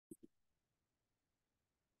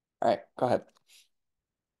All right, go ahead.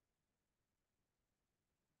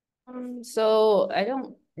 So I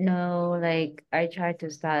don't know, like I tried to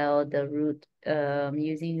style the root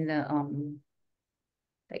using the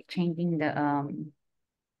like changing the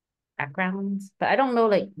backgrounds, but I don't know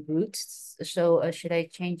like roots. So should I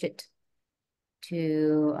change it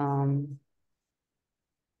to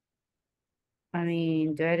I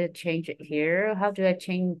mean, do I have to change it here? How do I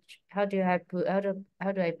change how do I put how do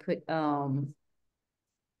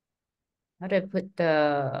I put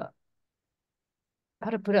the how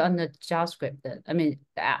to put it on the JavaScript then? I mean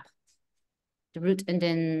the app, the root, and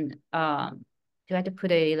then do I have to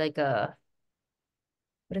put a like a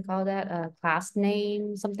what do you call that? A class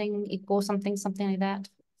name, something equal something like that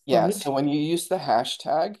for Yeah, root. so when you use the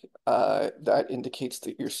hashtag, that indicates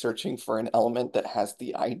that you're searching for an element that has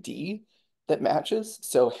the ID that matches.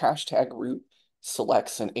 So hashtag root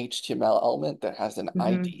selects an HTML element that has an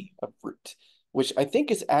Mm-hmm. ID of root, which I think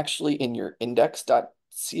is actually in your index.jx.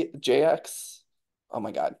 Oh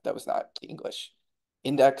my God, that was not English.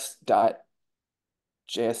 Index.jsx,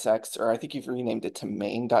 or I think you've renamed it to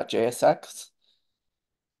main.jsx.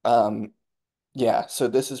 Um, yeah, so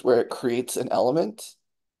this is where it creates an element.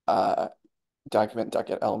 Uh,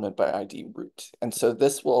 document.get element by ID root. And so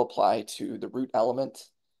this will apply to the root element,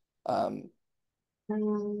 um,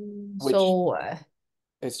 which So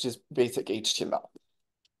is just basic HTML.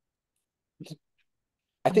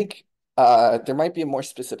 I um, think there might be a more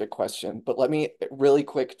specific question, but let me really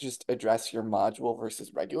quick just address your module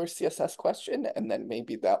versus regular CSS question, and then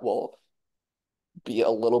maybe that will be a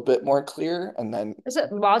little bit more clear. And then, is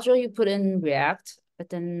it module you put in React, but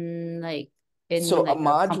then like so in a like a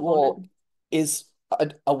module component? is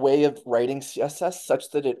a way of writing CSS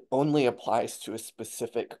such that it only applies to a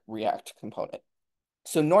specific React component.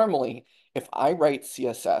 So normally, if I write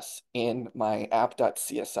CSS in my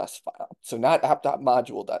app.css file, so not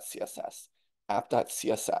app.module.css,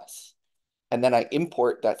 app.css, and then I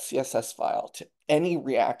import that CSS file to any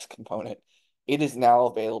React component, it is now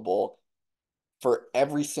available for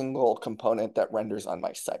every single component that renders on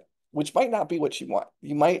my site, which might not be what you want.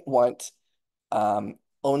 You might want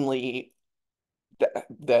only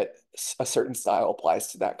that a certain style applies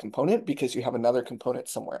to that component because you have another component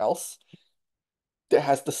somewhere else that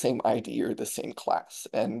has the same ID or the same class.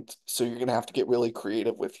 And so you're going to have to get really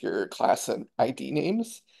creative with your class and ID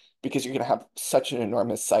names because you're going to have such an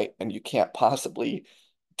enormous site and you can't possibly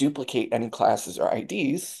duplicate any classes or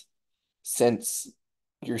IDs since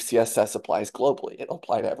your CSS applies globally. It'll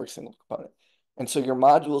apply to every single component. And so your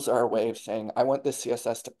modules are a way of saying, I want this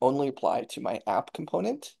CSS to only apply to my app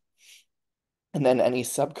component. And then any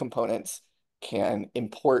subcomponents can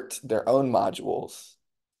import their own modules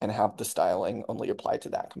and have the styling only apply to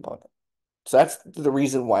that component. So that's the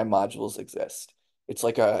reason why modules exist. It's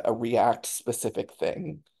like a React specific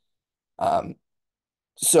thing. Um,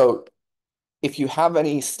 so if you have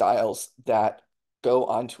any styles that go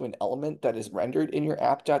onto an element that is rendered in your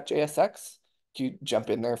app.jsx, can you jump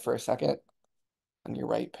in there for a second on your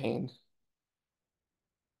right pane?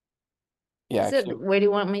 Yeah, Is can it you where do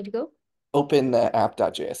you want me to go? open the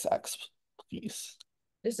app.jsx, please?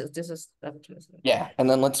 This is Yeah, and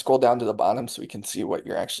then let's scroll down to the bottom so we can see what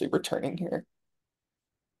you're actually returning here.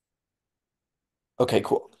 Okay,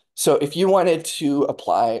 cool. So if you wanted to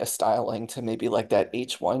apply a styling to maybe like that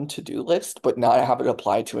H1 to-do list, but not have it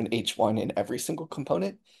apply to an H1 in every single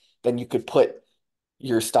component, then you could put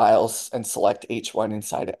your styles and select H1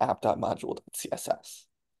 inside app.module.css.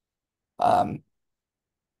 Um,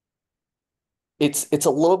 it's a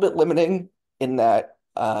little bit limiting in that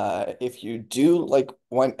if you do like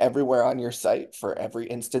want everywhere on your site for every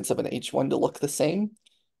instance of an H1 to look the same,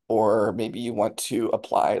 or maybe you want to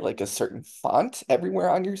apply like a certain font everywhere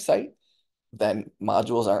on your site, then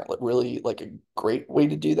modules aren't really like a great way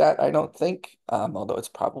to do that, I don't think, although it's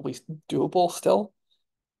probably doable still.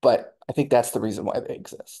 But I think that's the reason why they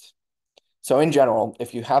exist. So in general,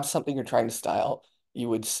 if you have something you're trying to style, you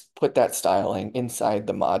would put that styling inside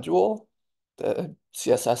the module, the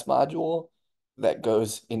CSS module that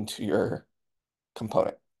goes into your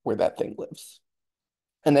component where that thing lives.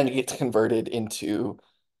 And then it gets converted into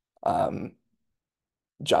um,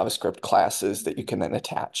 JavaScript classes that you can then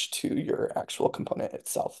attach to your actual component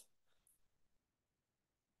itself.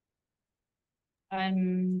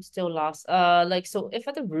 I'm still lost. Like so, if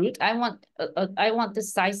at the root, I want the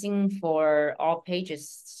sizing for all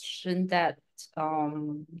pages. Shouldn't I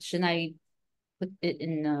put it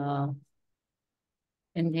in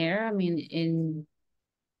there? I mean, in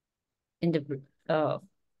the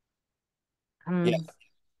Yeah. um,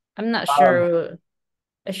 I'm not Um, sure.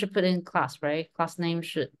 I should put in class, right? Class name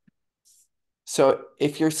should. So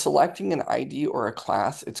if you're selecting an ID or a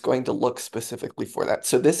class, it's going to look specifically for that.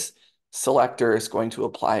 So this selector is going to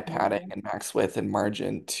apply padding Mhm. and max width and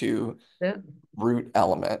margin to Yeah. root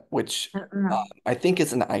element, which No. I think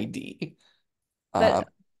is an ID. Um,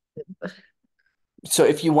 But so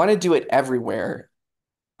if you want to do it everywhere,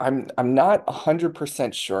 I'm not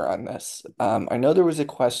 100% sure on this. I know there was a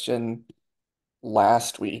question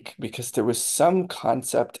last week because there was some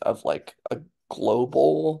concept of like a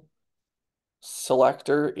global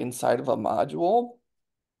selector inside of a module,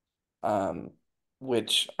 um,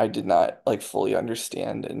 which I did not like fully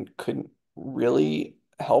understand and couldn't really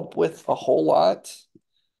help with a whole lot.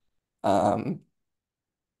 Um,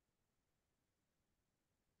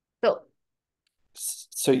 so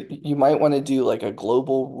so you might want to do like a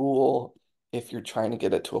global rule if you're trying to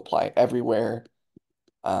get it to apply everywhere.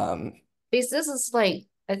 Um, this is like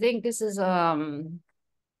I think this is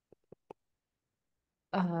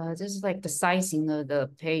like the sizing of the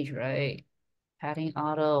page, right? Padding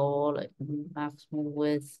auto, like maximum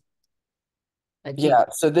width. I think yeah,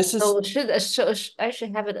 so this is I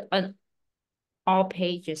should have it on all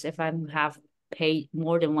pages if I have page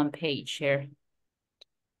more than one page here.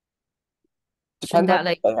 Shouldn't depends on that the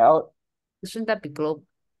like layout. shouldn't that be global?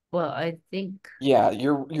 Well, I think Yeah,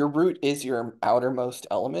 your root is your outermost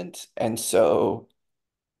element, and so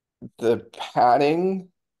the padding,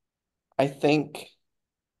 I think,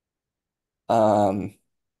 um,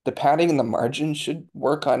 the padding and the margin should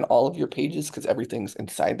work on all of your pages because everything's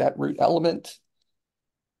inside that root element.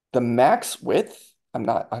 The max width, I'm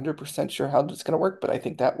not 100% sure how it's going to work, but I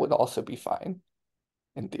think that would also be fine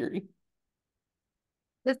in theory.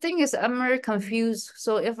 the thing is I'm very confused.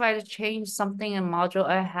 So if I change something in module,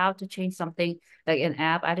 I have to change something like an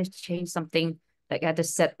app. I have to change something like I had to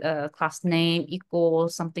set a class name equal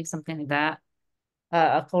something something like that.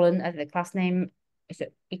 A colon as the class name is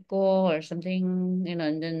it equal or something,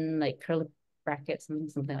 and then like curly bracket,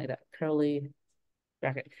 something like that. Curly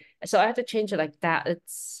bracket. So I have to change it like that.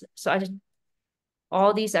 It's so I just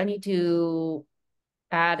all these I need to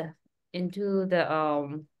add into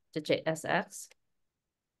the JSX.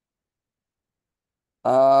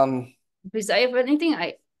 Um, Because I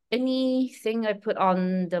if anything I put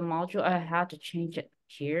on the module, I have to change it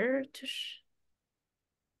here to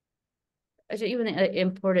actually even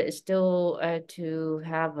import it is still to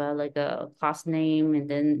have like a class name and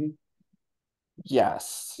then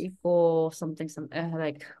yes. equal something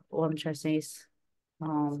like what I'm trying to say is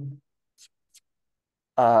um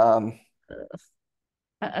Um,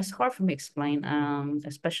 it's hard for me to explain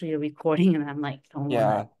especially a recording and I'm like don't want to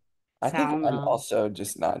yeah, I think sound I'm also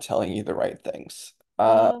just not telling you the right things.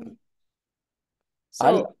 um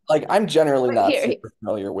I'm so like I'm generally right not here super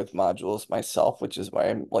familiar with modules myself, which is why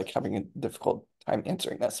I'm like having a difficult time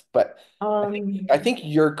answering this. But I think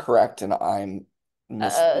you're correct and I'm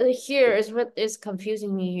mis here is what is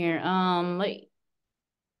confusing me here like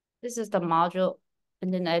this is the module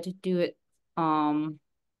and then I had to do it um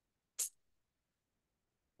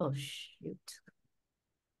oh shoot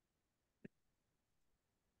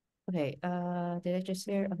okay did I just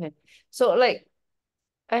share okay so like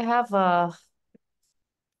I have a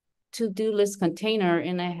to-do list container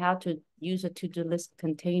and I have to use a to-do list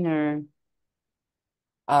container.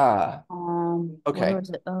 ah, Where okay. was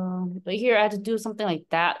it? But here I had to do something like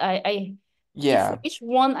that. For Yeah, each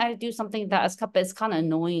one I had to do something that is it's kind of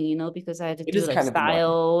annoying, because I had to it do is like kind of annoying.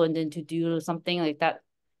 style and then to do something like that.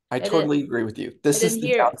 I And then totally agree with you. This and then is the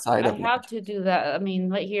here downside I of have Node. to do that. I mean,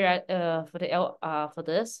 right here for the L for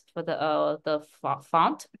this for the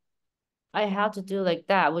font. I have to do like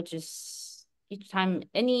that, which is each time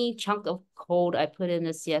any chunk of code I put in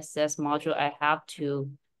the CSS module, I have to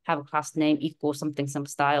have a class name equal something, some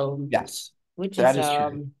style, Yes, which that is is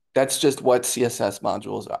true. That's just what CSS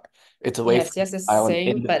modules are. It's a way yeah, for you to CSS file an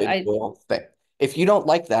same, but I individual thing. If you don't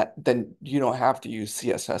like that, then you don't have to use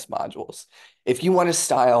CSS modules. If you want to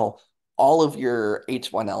style all of your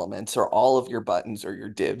H1 elements or all of your buttons or your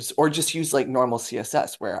divs, or just use like normal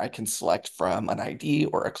CSS where I can select from an ID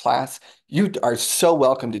or a class, you are so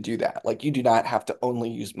welcome to do that. Like you do not have to only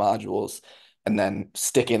use modules and then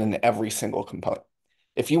stick it in every single component.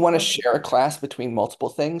 If you want to okay. share a class between multiple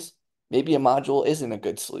things, maybe a module isn't a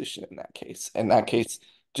good solution in that case. In that case,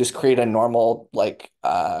 just create a normal like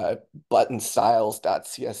button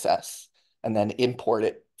styles.css and then import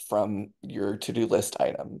it from your to-do list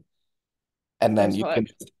item. And then you So can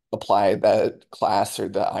just apply the class or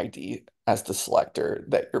the ID as the selector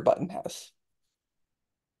that your button has.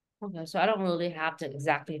 I don't really have to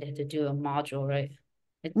exactly to do a module, right?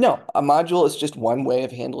 It, No, a module is just one way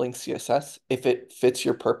of handling CSS. If it fits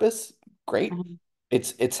your purpose, great. um,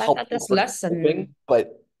 It's I thought helpful that's for less scoping, than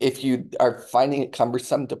but if you are finding it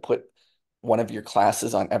cumbersome to put one of your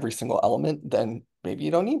classes on every single element, then maybe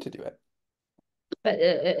you don't need to do it. But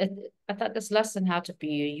I thought this lesson had to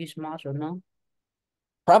be a use module, no?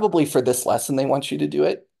 Probably for this lesson, they want you to do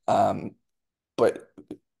it. But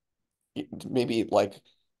maybe like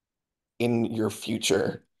in your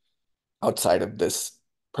future, outside of this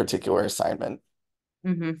particular assignment,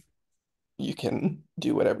 Mm-hmm. you can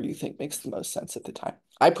do whatever you think makes the most sense at the time.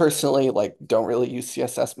 I personally like don't really use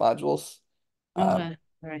CSS modules, um, Okay,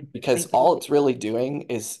 all right. because Thank you. all it's really doing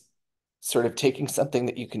is sort of taking something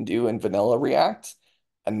that you can do in vanilla React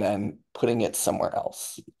and then putting it somewhere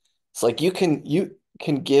else. It's like you can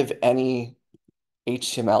give any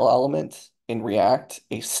HTML element in React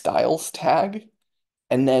a styles tag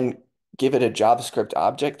and then give it a JavaScript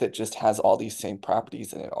object that just has all these same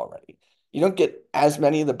properties in it already. You don't get as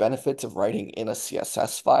many of the benefits of writing in a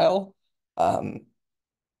CSS file, um,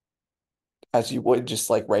 as you would just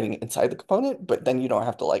like writing it inside the component, but then you don't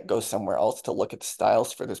have to like go somewhere else to look at the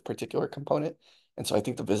styles for this particular component. And so I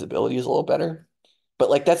think the visibility is a little better. But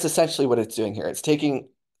like that's essentially what it's doing here. It's taking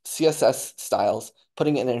CSS styles,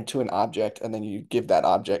 putting it into an object, and then you give that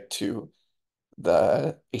object to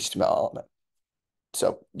the HTML element.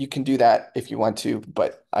 So you can do that if you want to,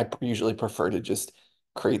 but I usually prefer to just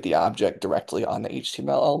create the object directly on the HTML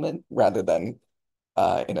element rather than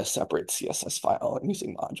in a separate CSS file and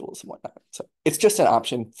using modules and whatnot. So it's just an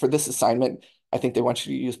option for this assignment. I think they want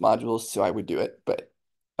you to use modules, so I would do it, but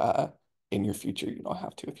uh, in your future, you don't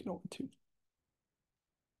have to if you don't want to.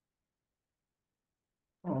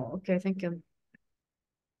 Oh, okay, thank you.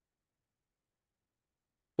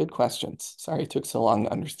 Good questions. Sorry it took so long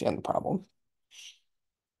to understand the problem.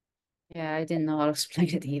 Yeah, I didn't know how to explain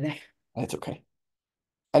it either. That's okay.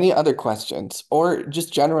 Any other questions or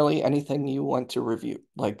just generally anything you want to review?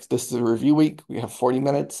 Like this is a review week. We have 40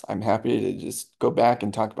 minutes. I'm happy to just go back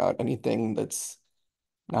and talk about anything that's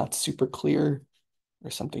not super clear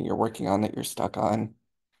or something you're working on that you're stuck on.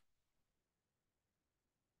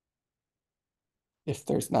 If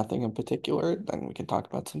there's nothing in particular, then we can talk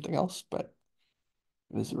about something else, but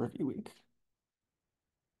it is a review week.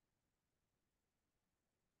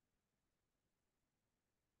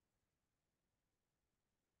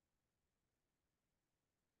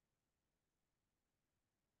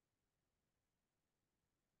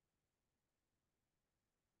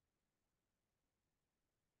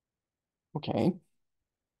 Okay.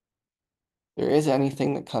 There is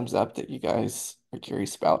anything that comes up that you guys are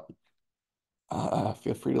curious about,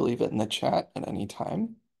 feel free to leave it in the chat at any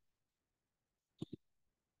time.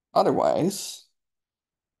 Otherwise,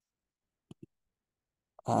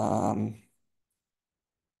 um,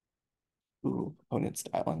 ooh, component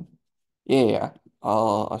styling. Yeah,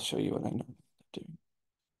 I'll show you what I know to do.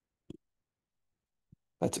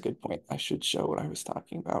 That's a good point. I should show what I was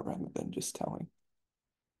talking about rather than just telling.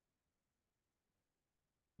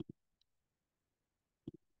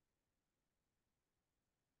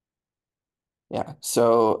 Yeah,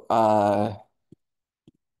 so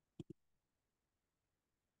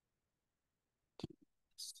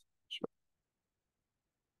sure.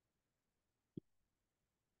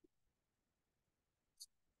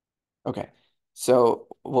 Okay. So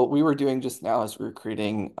what we were doing just now is we were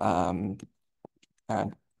creating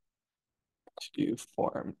add to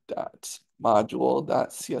form dot module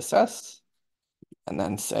dot CSS and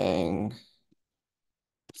then saying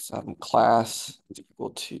some class is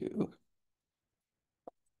equal to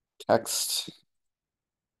text,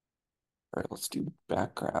 or let's do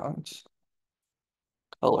background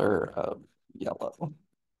color of yellow.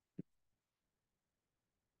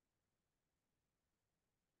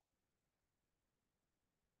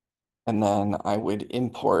 And then I would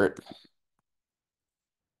import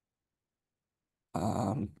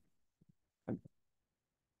um,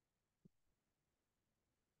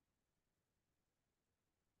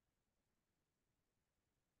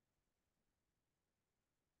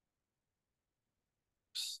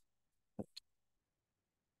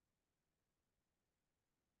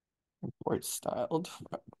 import styled.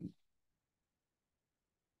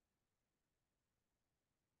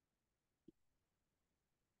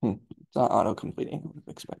 It's not auto-completing. I would have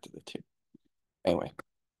expected it to. Anyway,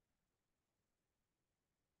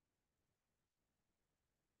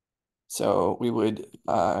 so we would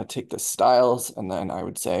take the styles and then I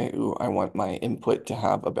would say, ooh, I want my input to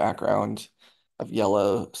have a background of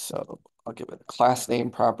yellow. So I'll give it a class name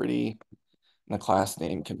property. And the class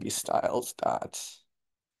name can be styles dot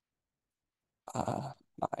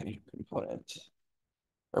my component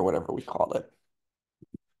or whatever we call it,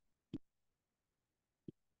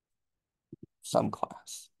 some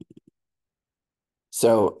class.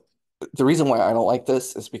 So the reason why I don't like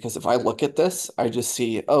this is because if I look at this, I just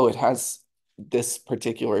see, oh, it has this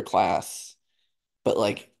particular class. But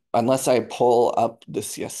like, unless I pull up the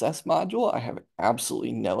CSS module, I have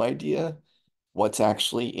absolutely no idea what's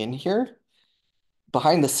actually in here.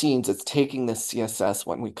 Behind the scenes, it's taking this CSS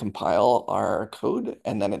when we compile our code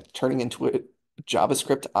and then it's turning into a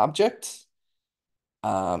JavaScript object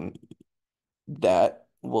um, that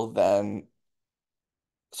will then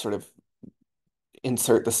sort of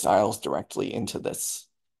insert the styles directly into this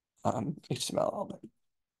HTML element.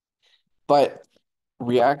 But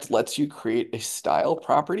React lets you create a style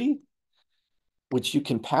property, which you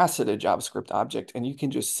can pass it a JavaScript object, and you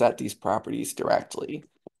can just set these properties directly.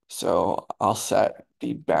 So I'll set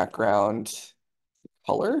the background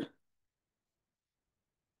color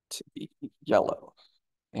to be yellow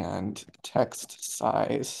and text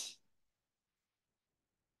size,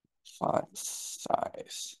 font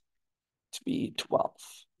size to be 12,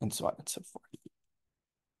 and so on and so forth.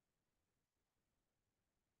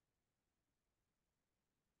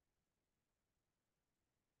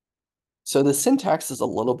 So the syntax is a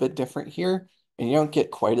little bit different here, and you don't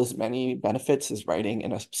get quite as many benefits as writing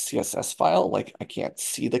in a CSS file. Like I can't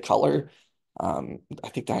see the color. I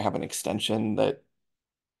think I have an extension that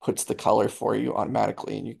puts the color for you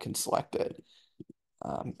automatically and you can select it.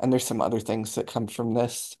 And there's some other things that come from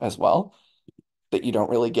this as well that you don't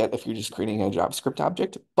really get if you're just creating a JavaScript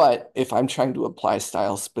object. But if I'm trying to apply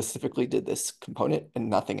style specifically to this component and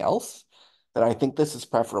nothing else, then I think this is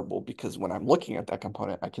preferable because when I'm looking at that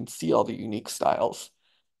component, I can see all the unique styles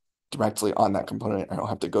directly on that component. I don't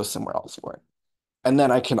have to go somewhere else for it. And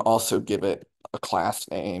then I can also give it a class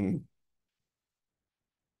name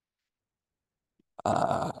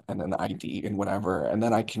and an ID and whatever. And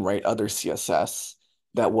then I can write other CSS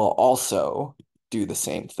that will also do the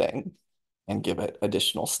same thing and give it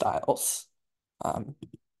additional styles. Um,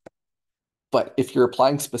 but if you're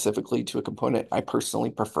applying specifically to a component, I personally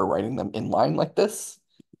prefer writing them inline like this.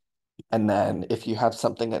 And then if you have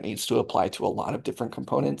something that needs to apply to a lot of different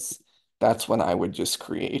components, that's when I would just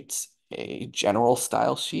create a general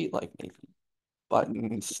style sheet, like maybe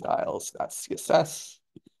button styles.css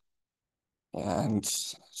and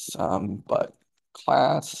some but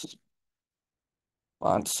class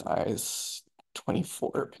font size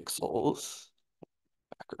 24 pixels,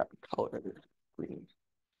 background color green.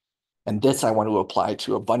 And this I want to apply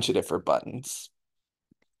to a bunch of different buttons.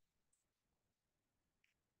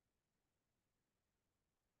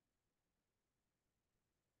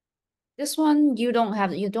 This one you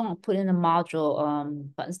don't put in a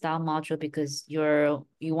module button style module because you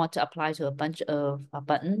want to apply to a bunch of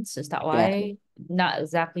buttons. Is that Exactly. why? Not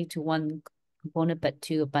exactly to one component, but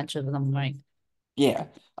to a bunch of them, right? Yeah,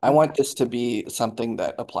 I Okay. want this to be something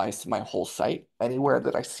that applies to my whole site. Anywhere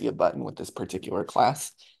that I see a button with this particular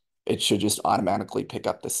class, it should just automatically pick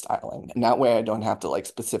up the styling. And that way I don't have to like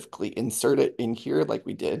specifically insert it in here like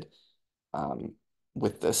we did um,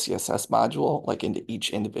 with the CSS module, like into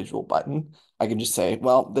each individual button. I can just say,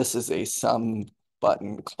 well, this is a sum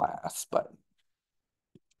button class button.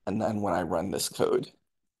 And then when I run this code,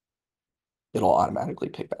 it'll automatically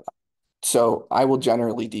pick that up. So I will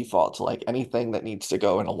generally default to like anything that needs to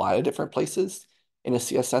go in a lot of different places in a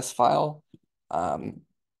CSS file. Um,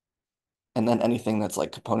 and then anything that's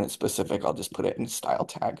like component specific, I'll just put it in style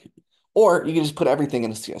tag. Or you can just put everything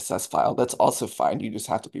in a CSS file. That's also fine. You just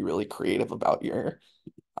have to be really creative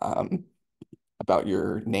um, about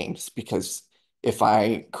your names because if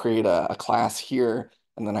I create a class here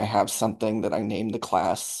and then I have something that I name the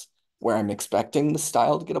class where I'm expecting the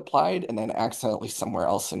style to get applied and then accidentally somewhere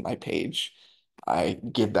else in my page, I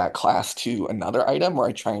give that class to another item or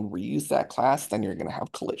I try and reuse that class, then you're going to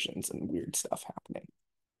have collisions and weird stuff happening.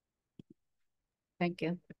 Thank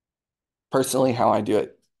you. Personally, how I do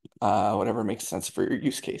it, whatever makes sense for your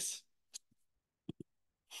use case.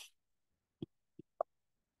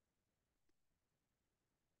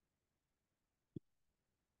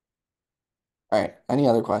 All right, any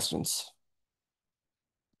other questions?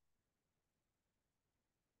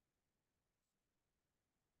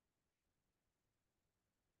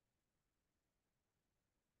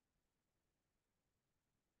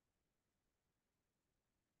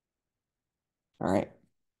 All right,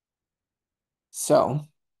 so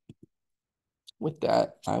with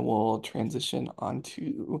that, I will transition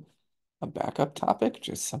onto a backup topic,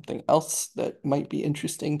 just something else that might be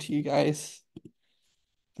interesting to you guys.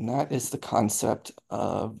 And that is the concept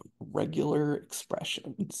of regular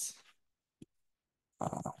expressions.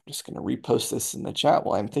 I'm just going to repost this in the chat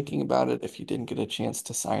while I'm thinking about it. If you didn't get a chance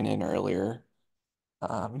to sign in earlier,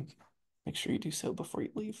 um, make sure you do so before you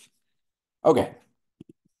leave. Okay,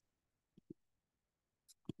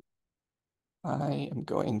 I am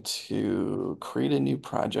going to create a new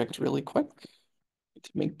project really quick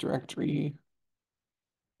to make directory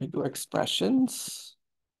regular expressions.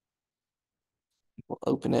 We'll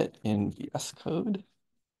open it in VS Code.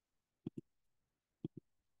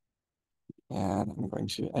 And I'm going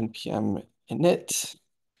to npm init to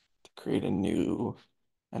create a new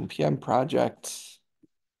npm project.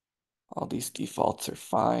 All these defaults are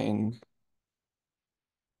fine.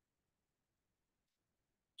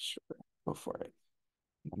 Sure, go for it.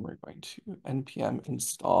 And we're going to npm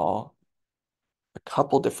install a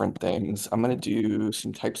couple different things. I'm going to do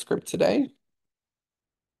some TypeScript today,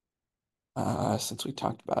 since we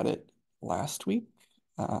talked about it last week.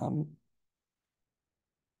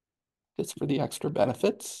 It's for the extra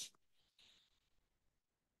benefits.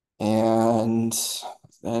 And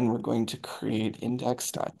then we're going to create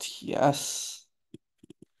index.ts.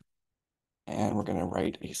 And we're going to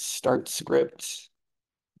write a start script.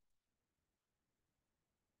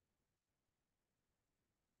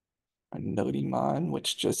 A nodemon,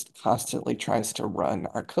 which just constantly tries to run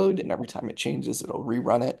our code, and every time it changes, it'll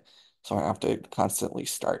rerun it. So I have to constantly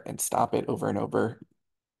start and stop it over and over.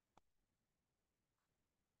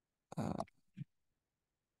 Uh,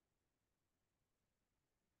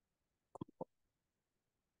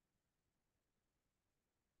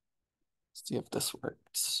 see if this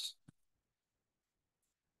works.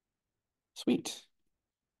 Sweet.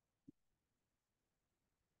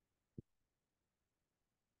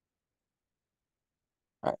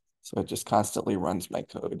 All right, so it just constantly runs my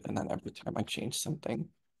code, and then every time I change something,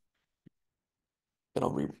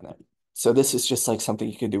 it'll rerun it. So this is just like something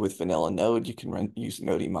you can do with vanilla Node. You can use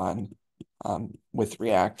nodemon. With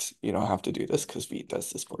React, you don't have to do this because Vite does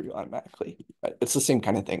this for you automatically. But it's the same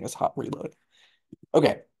kind of thing as hot reload.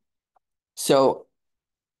 Okay, so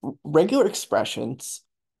regular expressions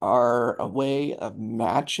are a way of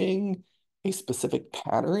matching a specific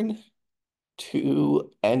pattern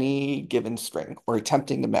to any given string, or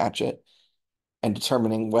attempting to match it and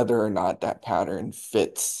determining whether or not that pattern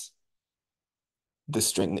fits the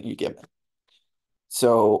string that you give it.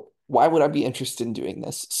 So why would I be interested in doing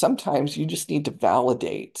this? Sometimes you just need to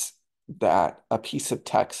validate that a piece of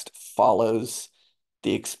text follows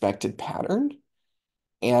the expected pattern,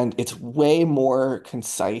 and it's way more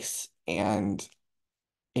concise and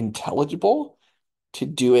intelligible to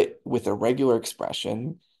do it with a regular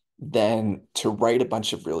expression than to write a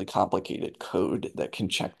bunch of really complicated code that can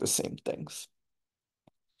check the same things.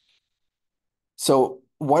 So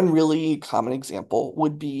one really common example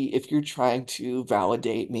would be if you're trying to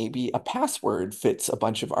validate maybe a password fits a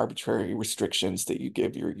bunch of arbitrary restrictions that you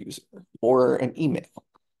give your user, or an email.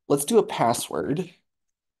 Let's do a password.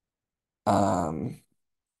 Um,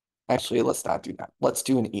 Actually, let's not do that. Let's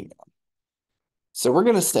do an email. So we're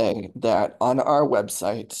going to say that on our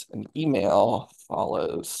website, an email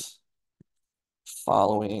follows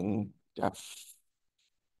following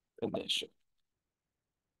definition.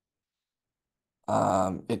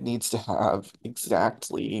 It needs to have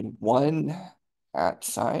exactly one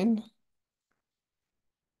 @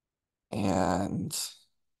 and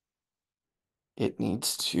it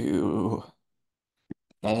needs to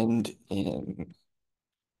end in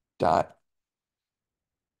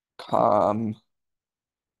 .com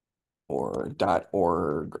or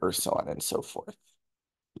 .org or so on and so forth.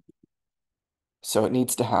 So it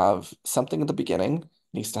needs to have something at the beginning,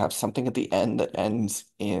 needs to have something at the end that ends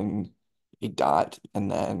in a dot,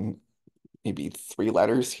 and then maybe 3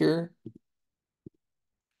 letters here.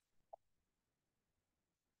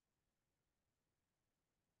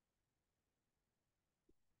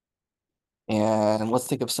 And let's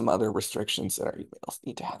think of some other restrictions that our emails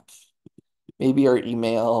need to have. Maybe our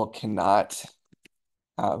email cannot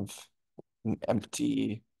have an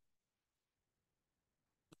empty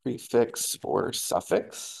prefix or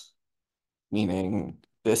suffix, meaning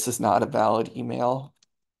this is not a valid email.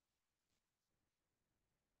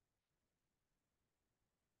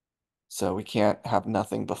 So we can't have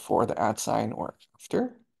nothing before the @ or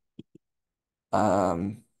after.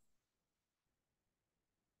 Um,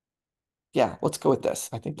 yeah, let's go with this.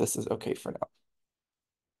 I think this is okay for now.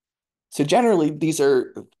 So generally, these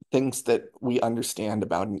are things that we understand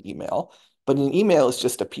about an email, but an email is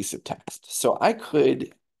just a piece of text. So I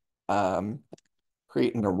could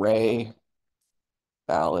create an array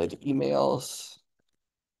valid emails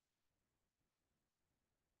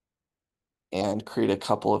and create a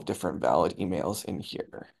couple of different valid emails in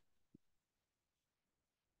here.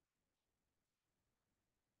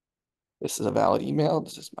 This is a valid email.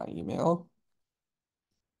 This is my email.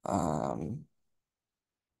 Dumb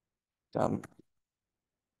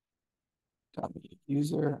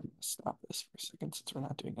user. I'm gonna stop this for a second since we're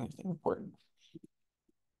not doing anything important.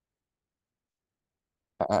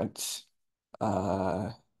 at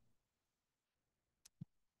uh,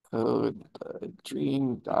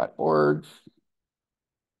 codethedream.org,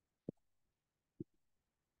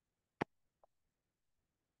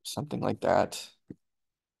 something like that.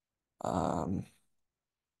 Um,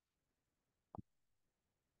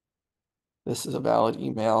 this is a valid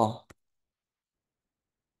email,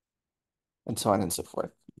 and so on and so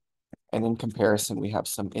forth. And in comparison, we have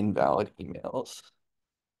some invalid emails,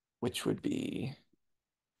 which would be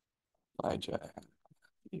Elijah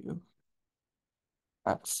you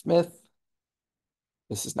at Smith.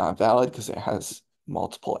 This is not valid because it has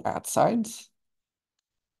multiple at signs.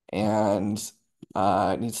 And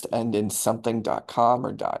it needs to end in something.com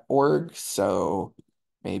or .org. So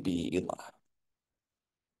maybe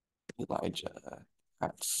Elijah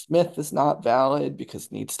at Smith is not valid because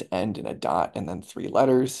it needs to end in a dot and then 3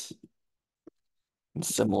 letters. And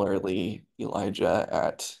similarly, Elijah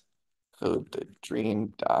at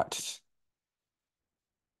CodeTheDream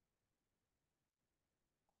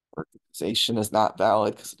organization is not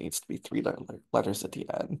valid because it needs to be 3 letters at the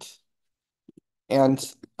end. And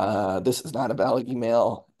this is not a valid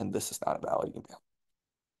email, and this is not a valid email.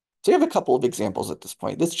 So you have a couple of examples at this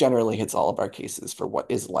point. This generally hits all of our cases for what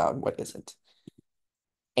is allowed and what isn't.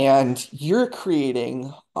 And you're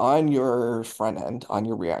creating on your front end, on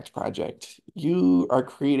your React project, you are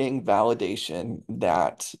creating validation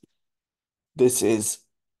that this is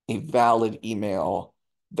a valid email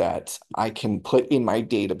that I can put in my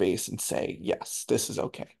database and say, yes, this is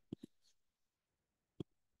okay.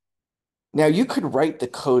 Now, you could write the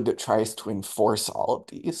code that tries to enforce all of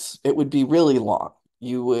these. It would be really long.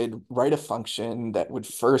 You would write a function that would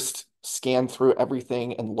first scan through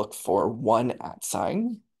everything and look for one at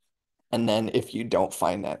sign. And then if you don't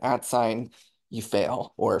find that at sign, you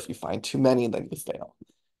fail. Or if you find too many, then you fail.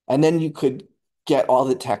 And then you could get all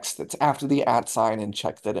the text that's after the at sign and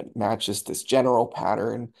check that it matches this general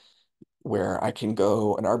pattern where I can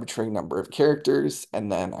go an arbitrary number of characters,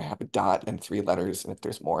 and then I have a dot and 3 letters, and if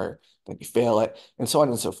there's more, then you fail it, and so on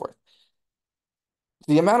and so forth.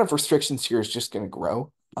 The amount of restrictions here is just going to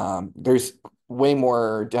grow. There's way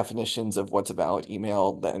more definitions of what's a valid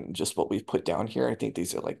email than just what we've put down here. I think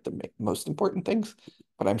these are like the most important things,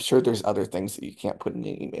 but I'm sure there's other things that you can't put in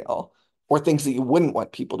an email or things that you wouldn't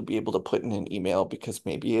want people to be able to put in an email because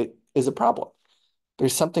maybe it is a problem.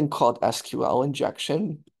 There's something called SQL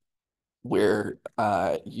injection, where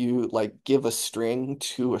you like give a string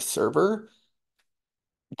to a server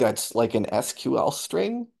that's like an SQL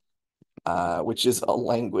string, which is a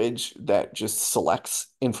language that just selects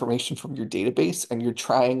information from your database, and you're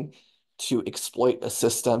trying to exploit a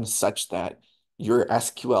system such that your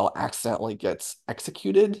SQL accidentally gets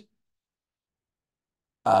executed,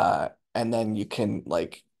 and then you can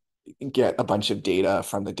like get a bunch of data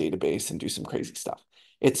from the database and do some crazy stuff.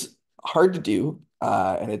 It's hard to do,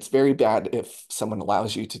 and it's very bad if someone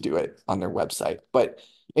allows you to do it on their website. But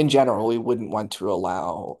in general, we wouldn't want to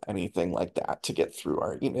allow anything like that to get through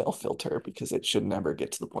our email filter because it should never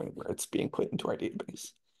get to the point where it's being put into our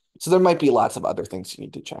database. So there might be lots of other things you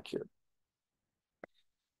need to check here.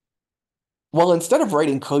 Well, instead of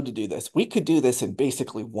writing code to do this, we could do this in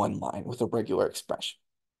basically one line with a regular expression.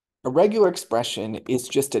 A regular expression is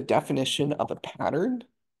just a definition of a pattern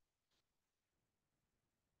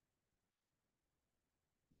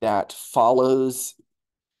that follows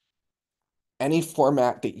any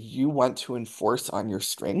format that you want to enforce on your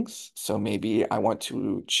strings. So maybe I want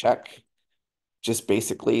to check just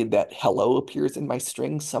basically that hello appears in my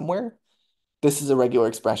string somewhere. This is a regular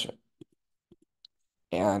expression.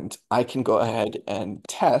 And I can go ahead and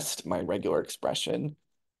test my regular expression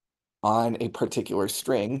on a particular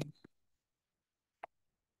string.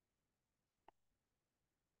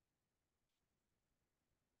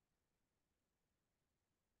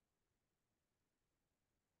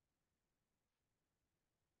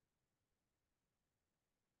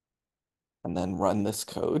 And then run this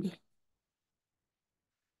code.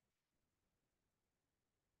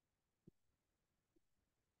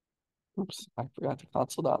 Oops, I forgot to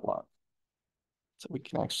console.log. So we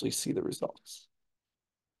can actually see the results.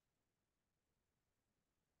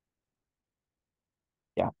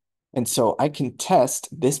 Yeah. And so I can test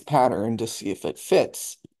this pattern to see if it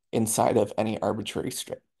fits inside of any arbitrary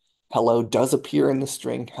string. Hello does appear in the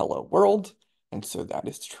string hello world, and so that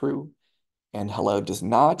is true. And hello does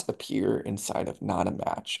not appear inside of not a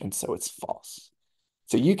match, and so it's false.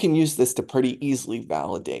 So you can use this to pretty easily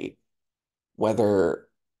validate whether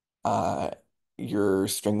uh, your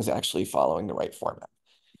string is actually following the right format.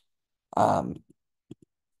 Um,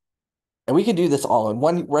 And we could do this all in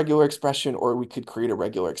one regular expression, or we could create a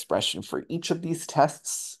regular expression for each of these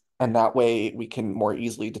tests. And that way we can more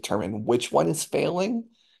easily determine which one is failing.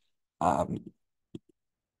 Um,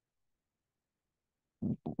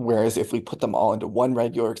 Whereas if we put them all into one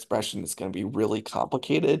regular expression, it's going to be really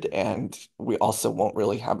complicated, and we also won't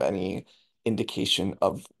really have any indication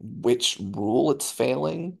of which rule it's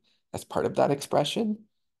failing as part of that expression.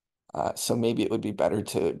 So maybe it would be better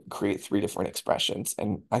to create three different expressions,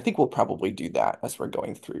 and I think we'll probably do that as we're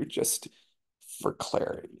going through just for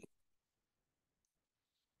clarity.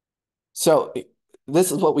 So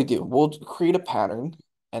this is what we do. We'll create a pattern,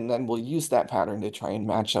 and then we'll use that pattern to try and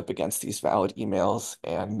match up against these valid emails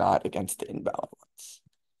and not against the invalid ones.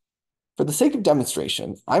 For the sake of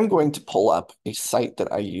demonstration, I'm going to pull up a site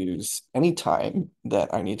that I use anytime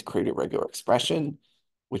that I need to create a regular expression,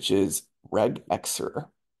 which is regexer.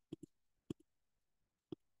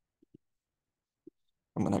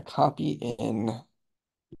 I'm going to copy in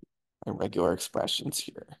my regular expressions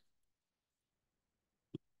here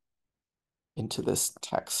into this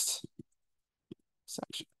text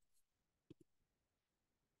section.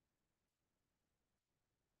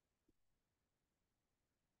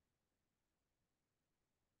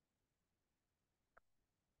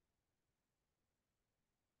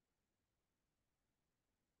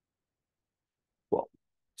 Cool.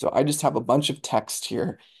 So I just have a bunch of text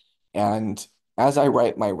here, and as I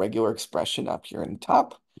write my regular expression up here in the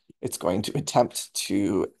top, it's going to attempt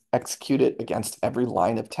to execute it against every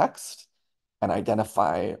line of text and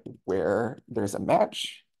identify where there's a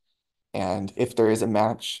match. And if there is a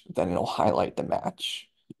match, then it'll highlight the match.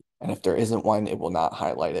 And if there isn't one, it will not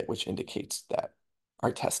highlight it, which indicates that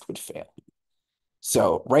our test would fail.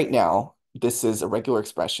 So right now, this is a regular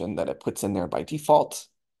expression that it puts in there by default,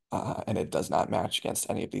 and it does not match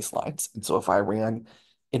against any of these lines. And so if I ran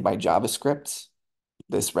in my JavaScript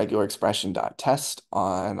this regular expression dot test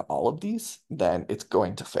on all of these, then it's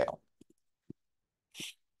going to fail.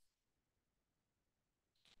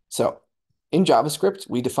 So in JavaScript,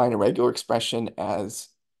 we define a regular expression as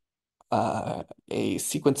a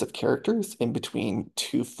sequence of characters in between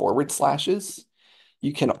two forward slashes.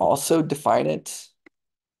 You can also define it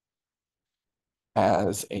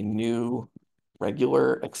as a new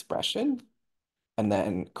regular expression and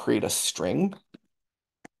then create a string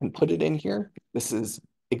and put it in here. This is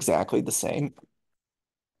exactly the same.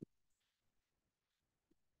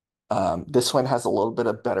 This one has a little bit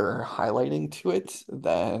of better highlighting to it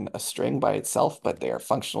than a string by itself, but they are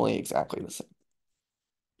functionally exactly the same.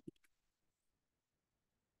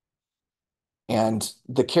 And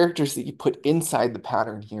the characters that you put inside the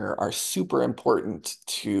pattern here are super important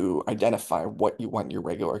to identify what you want your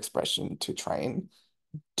regular expression to try and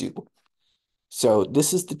do. So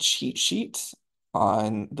this is the cheat sheet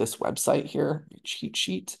on this website here, cheat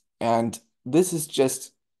sheet. And this is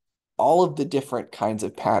just all of the different kinds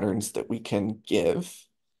of patterns that we can give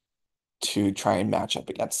to try and match up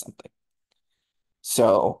against something.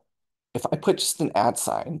 So if I put just an @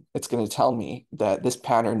 sign, it's going to tell me that this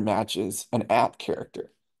pattern matches an @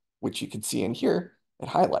 character, which you can see in here, it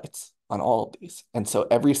highlights on all of these. And so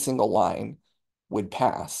every single line would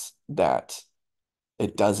pass that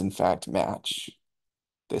it does in fact match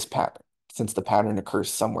this pattern, since the pattern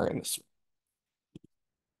occurs somewhere in this.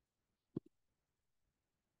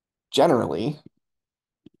 Generally,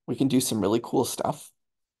 we can do some really cool stuff.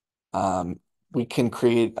 Um, we can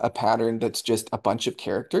create a pattern that's just a bunch of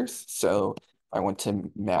characters. So I want to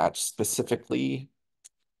match specifically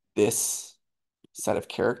this set of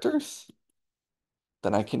characters,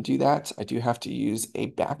 then I can do that. I do have to use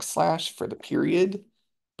a backslash for the period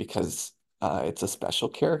because it's a special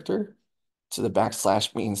character. So the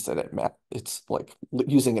backslash means that it's like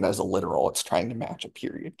using it as a literal. It's trying to match a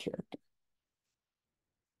period character.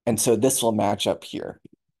 And so this will match up here.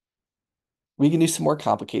 We can do some more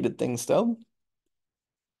complicated things though.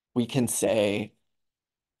 We can say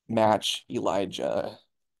match Elijah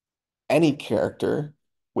any character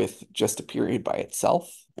with just a period by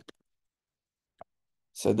itself.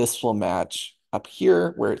 So this will match up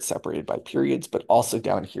here where it's separated by periods, but also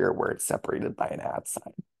down here where it's separated by an @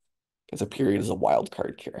 sign. Because a period is a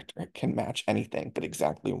wildcard character. It can match anything, but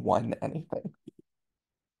exactly one anything.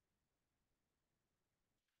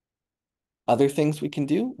 Other things we can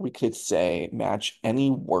do, we could say match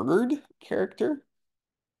any word character,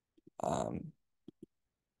 um,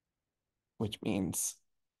 which means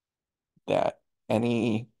that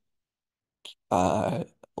any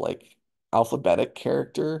like alphabetic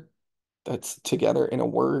character that's together in a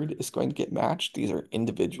word is going to get matched. These are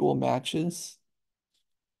individual matches.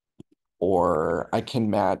 Or I can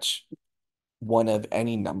match one of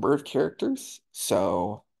any number of characters.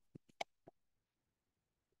 So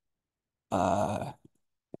uh,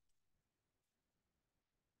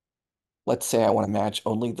 let's say I want to match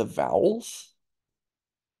only the vowels.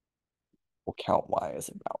 We'll count Y as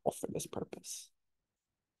a vowel for this purpose.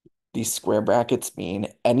 These square brackets mean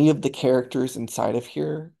any of the characters inside of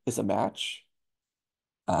here is a match.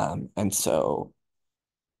 And so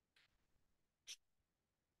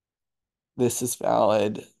this is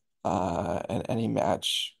valid, and any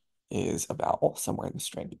match is a vowel somewhere in the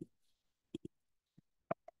string.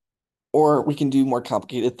 Or we can do more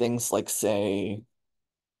complicated things like say,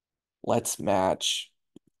 let's match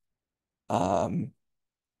um,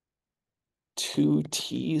 two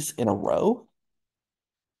T's in a row.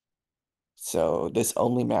 So this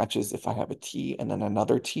only matches if I have a T and then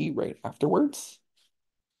another T right afterwards.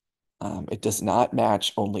 It does not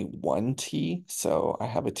match only one T. So I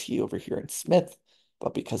have a T over here in Smith,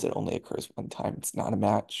 but because it only occurs one time, it's not a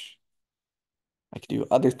match. I could do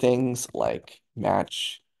other things like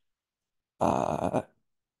match uh,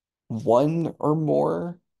 one or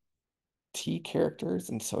more T characters.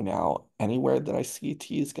 And so now anywhere that I see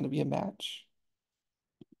T is going to be a match.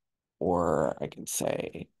 Or I can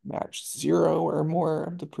say match 0 or more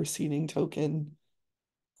of the preceding token.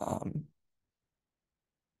 Um,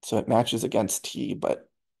 so it matches against T, but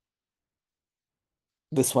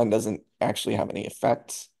this one doesn't actually have any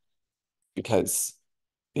effect because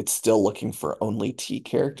it's still looking for only T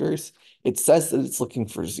characters. It says that it's looking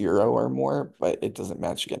for 0 or more, but it doesn't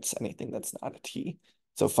match against anything that's not a T.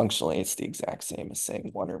 So functionally, it's the exact same as saying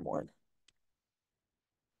one or more.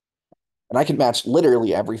 And I can match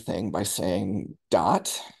literally everything by saying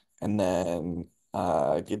dot and then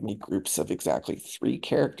give me groups of exactly 3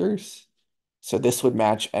 characters. So this would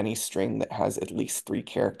match any string that has at least 3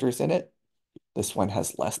 characters in it. This one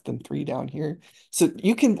has less than 3 down here. So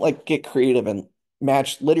you can like get creative and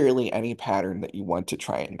match literally any pattern that you want to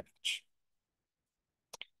try and match.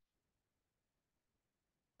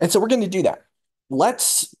 And so we're going to do that.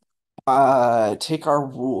 Let's take our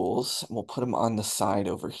rules and we'll put them on the side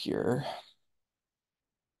over here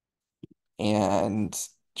and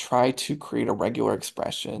try to create a regular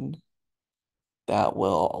expression that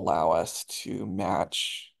will allow us to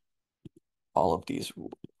match all of these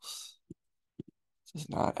rules. This is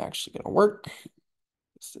not actually going to work.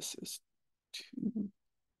 This is too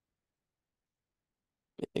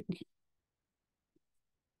big.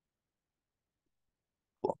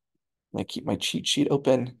 Cool. I'm going to keep my cheat sheet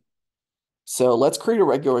open. So let's create a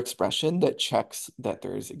regular expression that checks that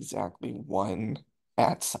there's exactly one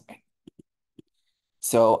at sign.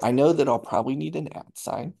 So I know that I'll probably need an at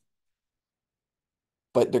sign,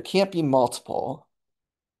 but there can't be multiple.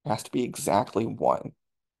 It has to be exactly one.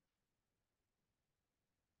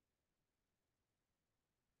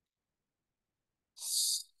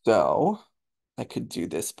 So I could do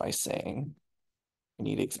this by saying I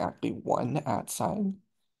need exactly one at sign.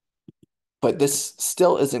 But this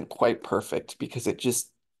still isn't quite perfect because it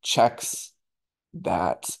just checks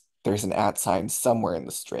that there's an at sign somewhere in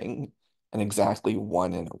the string and exactly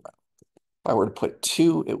one in a row. If I were to put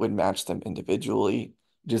 2, it would match them individually,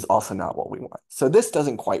 which is also not what we want. So this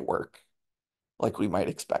doesn't quite work like we might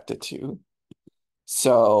expect it to.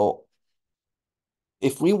 So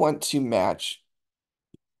if we want to match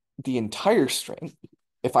the entire string,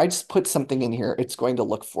 if I just put something in here, it's going to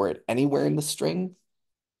look for it anywhere in the string.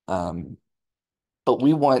 But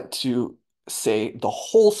we want to say the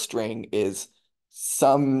whole string is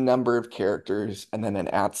some number of characters and then an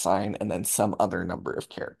at sign and then some other number of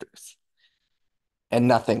characters and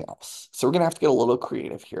nothing else. So we're going to have to get a little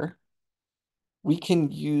creative here. We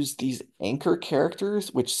can use these anchor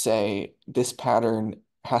characters, which say this pattern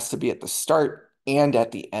has to be at the start and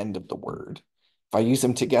at the end of the word. If I use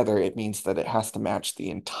them together, it means that it has to match the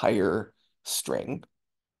entire string.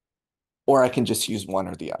 Or I can just use one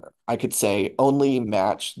or the other. I could say only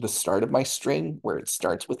match the start of my string where it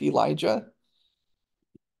starts with Elijah.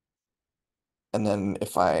 And then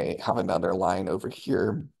if I have another line over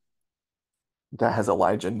here that has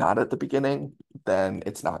Elijah not at the beginning, then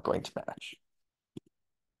it's not going to match.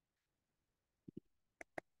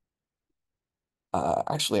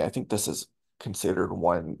 Actually, I think this is considered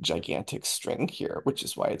one gigantic string here, which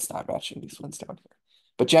is why it's not matching these ones down here.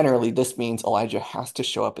 But generally, this means Elijah has to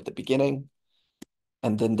show up at the beginning.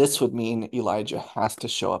 And then this would mean Elijah has to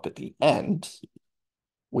show up at the end,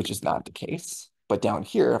 which is not the case. But down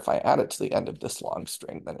here, if I add it to the end of this long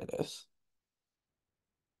string, then it is.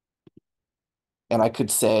 And I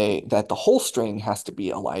could say that the whole string has to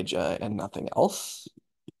be Elijah and nothing else.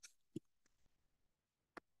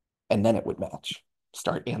 And then it would match,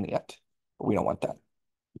 start and the end. But we don't want that.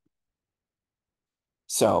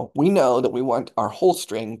 So we know that we want our whole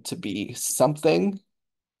string to be something,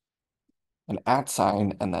 an at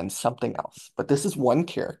sign, and then something else. But this is one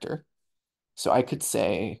character. So I could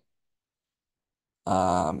say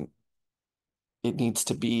um, it needs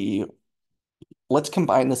to be, let's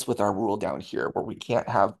combine this with our rule down here where we can't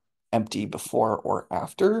have empty before or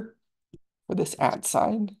after for this at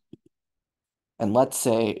sign. And let's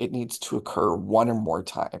say it needs to occur one or more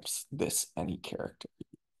times, this any character.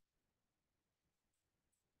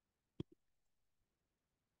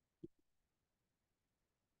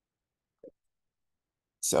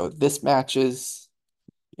 So this matches.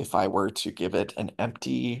 If I were to give it an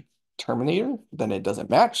empty terminator, then it doesn't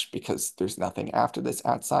match because there's nothing after this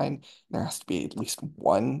at sign. There has to be at least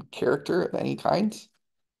one character of any kind.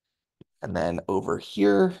 And then over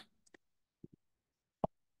here,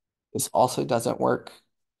 this also doesn't work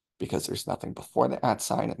because there's nothing before the at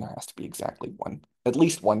sign and there has to be exactly one, at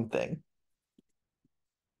least one thing.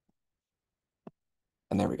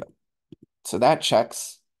 And there we go. So that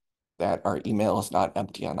checks that our email is not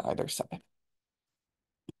empty on either side.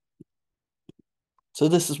 So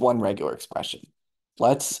this is one regular expression.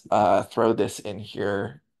 Let's throw this in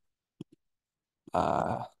here.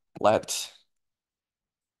 Let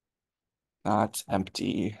not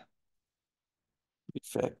empty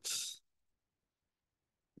prefix.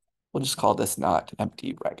 We'll just call this not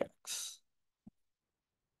empty regex.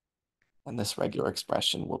 And this regular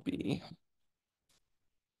expression will be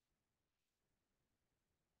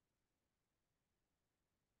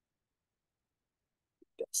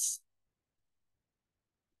this.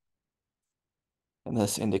 And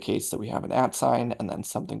this indicates that we have an at sign and then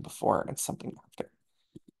something before and something after.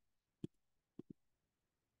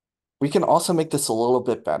 We can also make this a little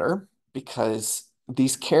bit better because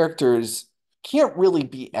these characters can't really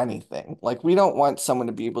be anything. Like we don't want someone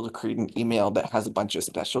to be able to create an email that has a bunch of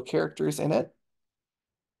special characters in it.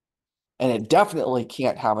 And it definitely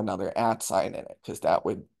can't have another at sign in it because that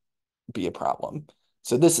would be a problem.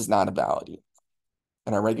 So this is not a valid email.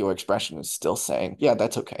 And our regular expression is still saying, yeah,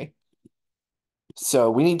 that's okay. So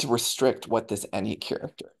we need to restrict what this any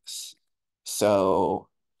character is. So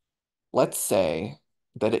let's say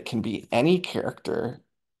that it can be any character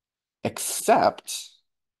except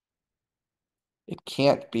it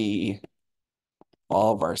can't be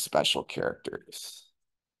all of our special characters.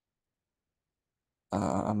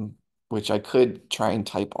 Um, which I could try and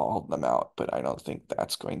type all of them out, but I don't think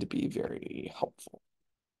that's going to be very helpful.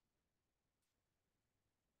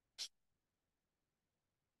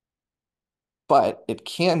 But it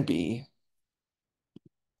can be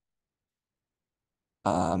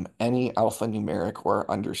any alphanumeric or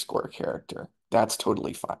underscore character. That's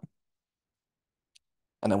totally fine.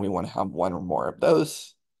 And then we want to have one or more of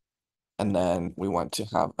those. And then we want to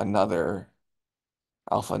have another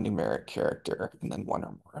alphanumeric character and then one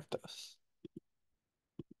or more of those.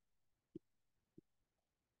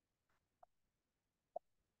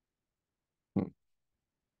 Hmm.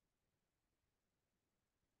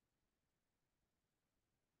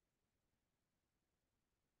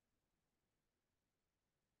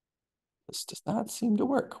 This does not seem to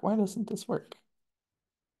work. Why doesn't this work?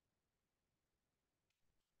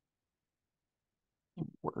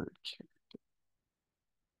 Word character.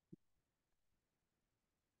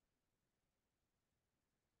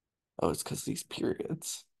 Oh, it's because these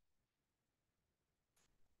periods.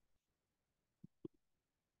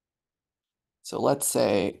 So let's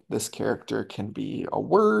say this character can be a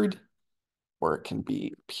word or it can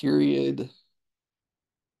be period.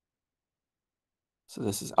 So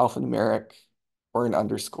this is alphanumeric or an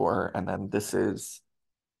underscore, and then this is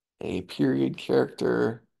a period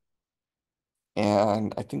character.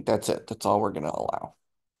 And I think that's it. That's all we're going to allow.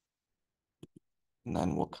 And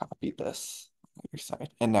then we'll copy this on your side.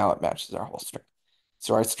 And now it matches our whole string.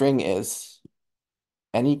 So our string is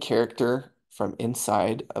any character from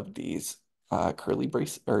inside of these curly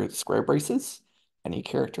brace or square braces, any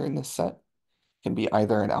character in this set can be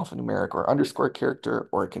either an alphanumeric or underscore character,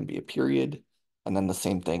 or it can be a period, and then the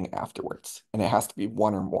same thing afterwards. And it has to be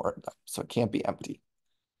one or more of them. So it can't be empty.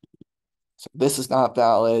 So this is not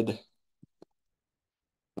valid.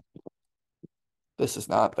 This is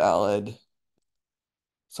not valid,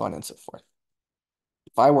 so on and so forth.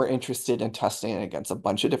 If I were interested in testing it against a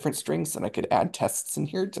bunch of different strings, then I could add tests in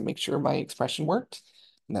here to make sure my expression worked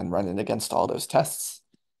and then run it against all those tests.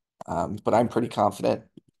 But I'm pretty confident,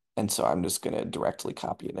 and so I'm just going to directly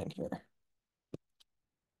copy it in here.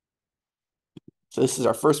 So this is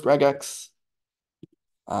our first regex.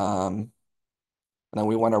 And then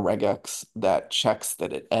we want a regex that checks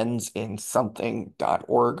that it ends in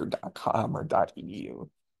something.org or .com or .edu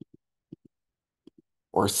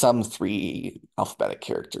or some three alphabetic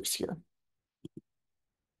characters here.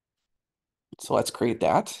 So let's create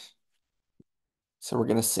that. So we're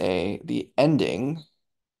going to say the ending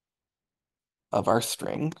of our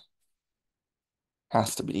string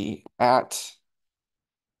has to be at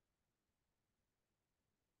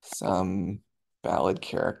some valid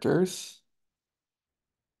characters,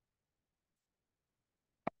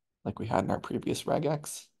 like we had in our previous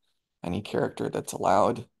regex, any character that's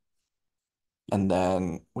allowed. And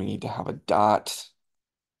then we need to have a dot,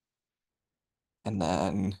 and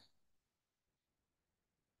then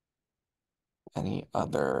any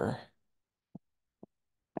other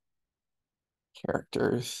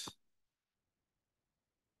characters,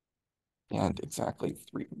 and exactly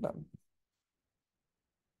 3 of them.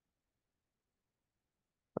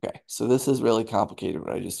 Okay, so this is really complicated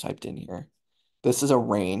what I just typed in here. This is a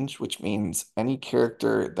range, which means any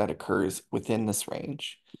character that occurs within this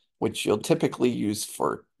range, which you'll typically use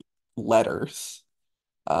for letters,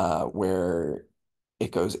 where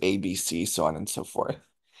it goes A, B, C, so on and so forth.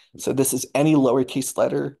 So this is any lowercase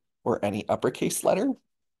letter or any uppercase letter,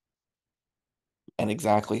 and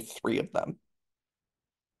exactly 3 of them.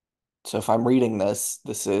 So if I'm reading this,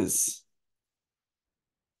 this is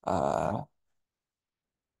uh,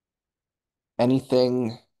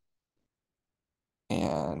 anything,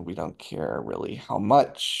 and we don't care really how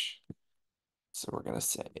much. So we're going to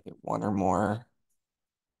say 1 or more.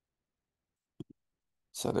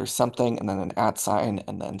 So there's something and then an at sign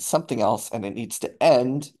and then something else, and it needs to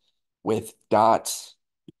end with dot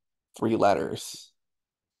 3 letters.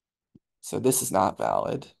 So this is not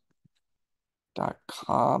valid.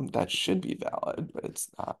 .com, that should be valid, but it's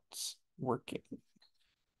not working.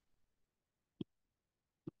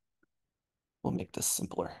 We'll make this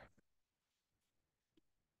simpler.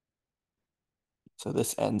 So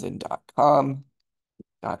this ends in .com,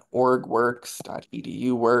 .org works,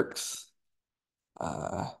 .edu works,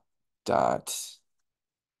 dot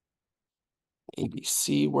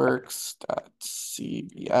ABC works,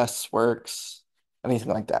 .cbs works,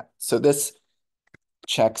 anything like that. So this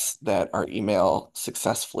checks that our email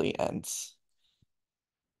successfully ends.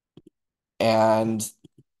 And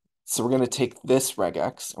so we're going to take this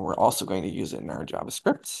regex and we're also going to use it in our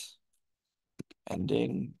JavaScript,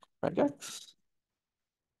 ending regex.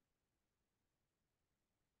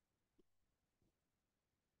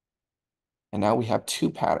 And now we have 2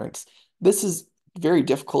 patterns. This is very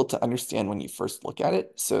difficult to understand when you first look at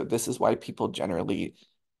it. So this is why people generally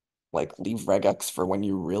like leave regex for when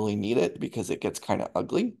you really need it, because it gets kind of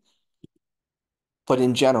ugly. But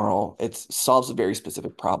in general, it solves a very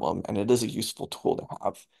specific problem and it is a useful tool to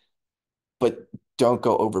have. But don't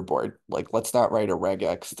go overboard. Like, let's not write a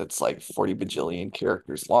regex that's like 40 bajillion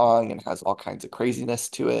characters long and has all kinds of craziness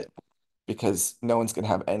to it, because no one's going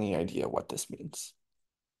to have any idea what this means.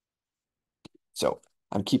 So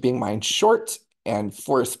I'm keeping mine short and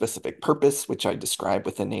for a specific purpose, which I describe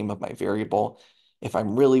with the name of my variable. If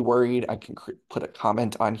I'm really worried, I can put a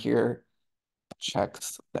comment on here,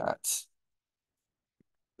 checks that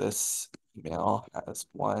this email has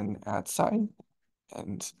 1 at sign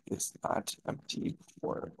and is not empty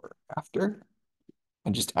before or after,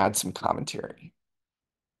 and just add some commentary.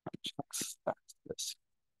 Checks that this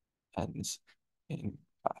ends in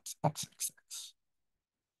 .xxx.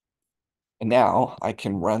 And now I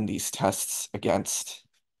can run these tests against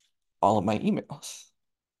all of my emails.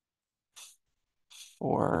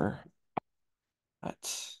 For that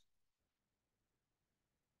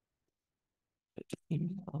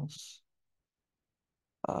emails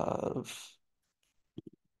of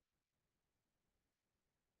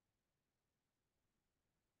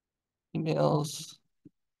emails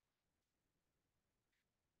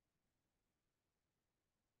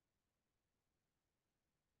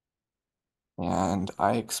and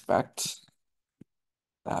I expect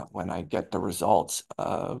that when I get the results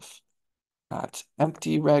of that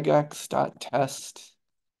empty regex.test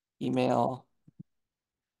email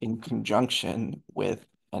in conjunction with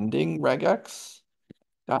ending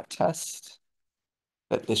regex.test,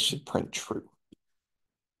 that this should print true.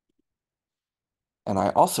 And I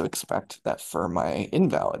also expect that for my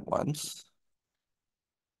invalid ones,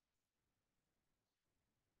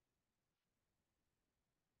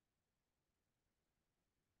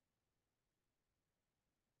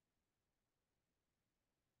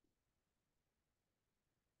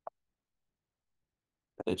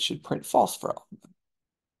 that it should print false for all of them.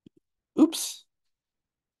 Oops,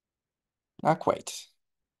 not quite.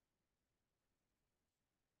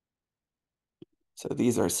 So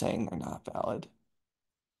these are saying they're not valid.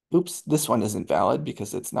 Oops, this one isn't valid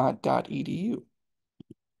because it's not .edu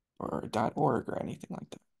or .org or anything like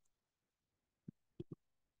that.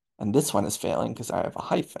 And this one is failing because I have a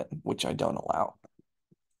hyphen, which I don't allow.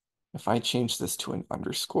 If I change this to an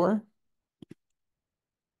underscore,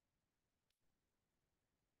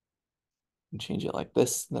 and change it like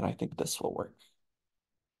this, then I think this will work.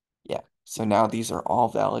 Yeah. So now these are all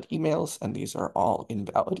valid emails and these are all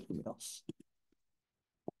invalid emails.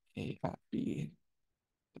 A at B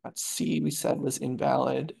at C we said was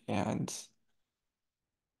invalid and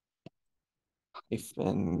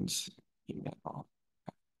hyphens email.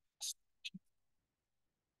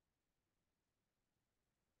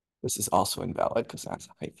 This is also invalid because that's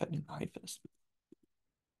a hyphen and hyphen.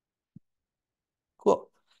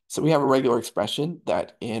 Cool. So we have a regular expression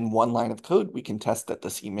that in one line of code, we can test that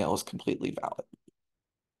this email is completely valid.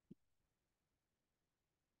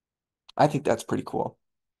 I think that's pretty cool.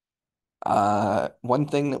 One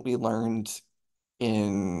thing that we learned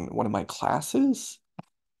in one of my classes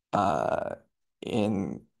uh,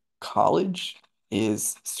 in college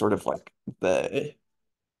is sort of like the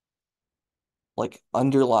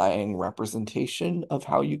underlying representation of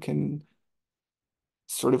how you can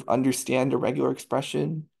sort of understand a regular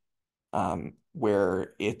expression,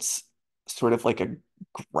 where it's sort of like a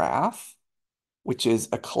graph, which is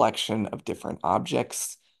a collection of different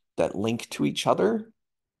objects that link to each other.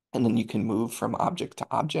 And then you can move from object to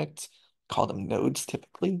object, call them nodes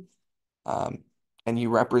typically. Um, and you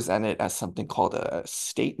represent it as something called a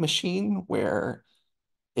state machine, where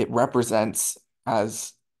it represents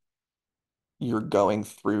as you're going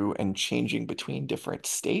through and changing between different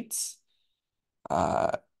states.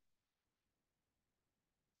 Uh,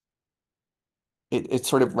 it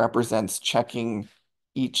sort of represents checking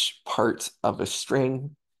each part of a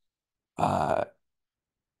string uh,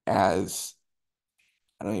 as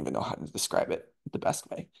I don't even know how to describe it the best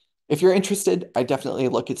way. If you're interested, I definitely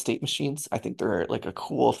look at state machines. I think they're like a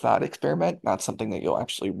cool thought experiment, not something that you'll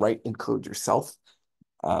actually write and code yourself,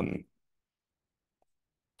 um,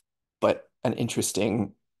 but an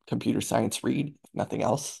interesting computer science read, if nothing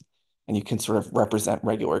else. And you can sort of represent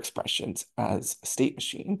regular expressions as a state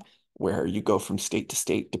machine where you go from state to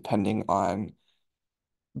state depending on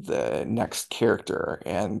the next character.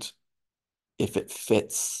 And if it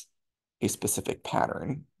fits a specific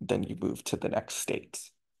pattern, then you move to the next state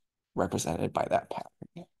represented by that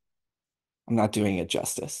pattern. I'm not doing it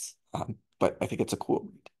justice, but I think it's a cool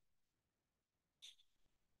read.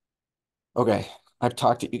 Okay, I've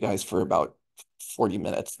talked to you guys for about 40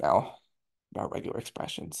 minutes now about regular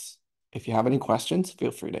expressions. If you have any questions,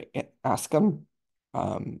 feel free to ask them.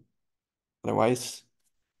 Um, Otherwise,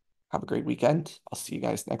 have a great weekend. I'll see you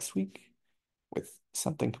guys next week with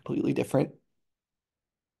something completely different.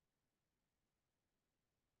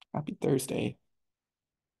 Happy Thursday.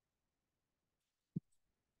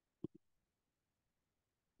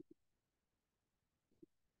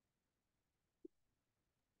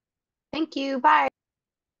 Thank you. Bye.